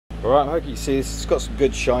Alright, I hope you see this. It's got some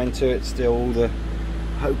good shine to it still. All the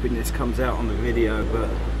hoping this comes out on the video, but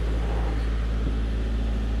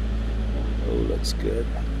oh, looks good.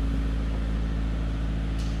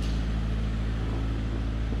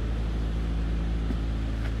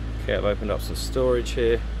 Okay, I've opened up some storage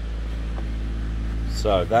here.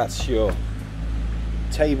 So that's your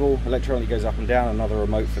table, electronically goes up and down, another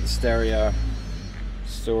remote for the stereo,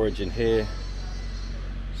 storage in here,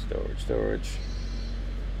 storage.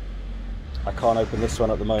 I can't open this one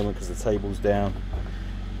at the moment because the table's down.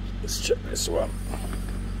 Let's check this one.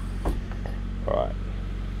 Alright,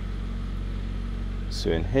 so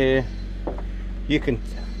in here you can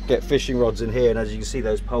get fishing rods in here, and as you can see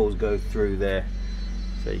those poles go through there,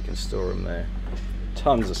 so you can store them there.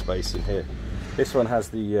 Tons of space in here. This one has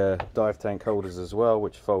the dive tank holders as well,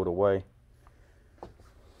 which fold away.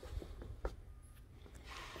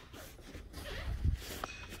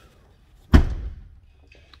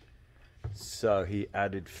 So he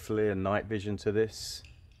added FLIR night vision to this.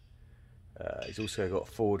 He's also got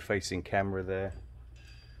a forward facing camera there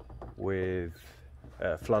with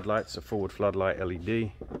floodlights, a forward floodlight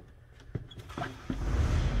LED.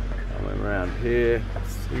 Coming around here,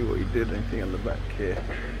 let's see what he did, anything on the back here.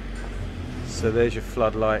 So there's your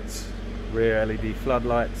floodlights, rear LED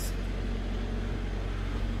floodlights.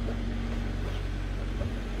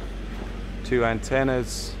 2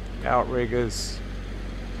 antennas, outriggers.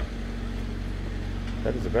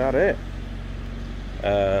 That is about it.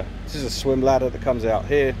 This is a swim ladder that comes out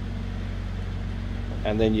here,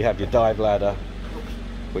 and then you have your dive ladder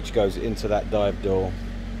which goes into that dive door,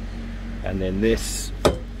 and then this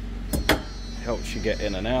helps you get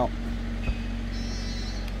in and out.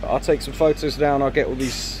 But I'll take some photos now and I'll get all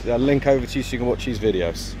these, link over to you so you can watch these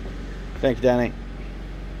videos. Thank you, Danny.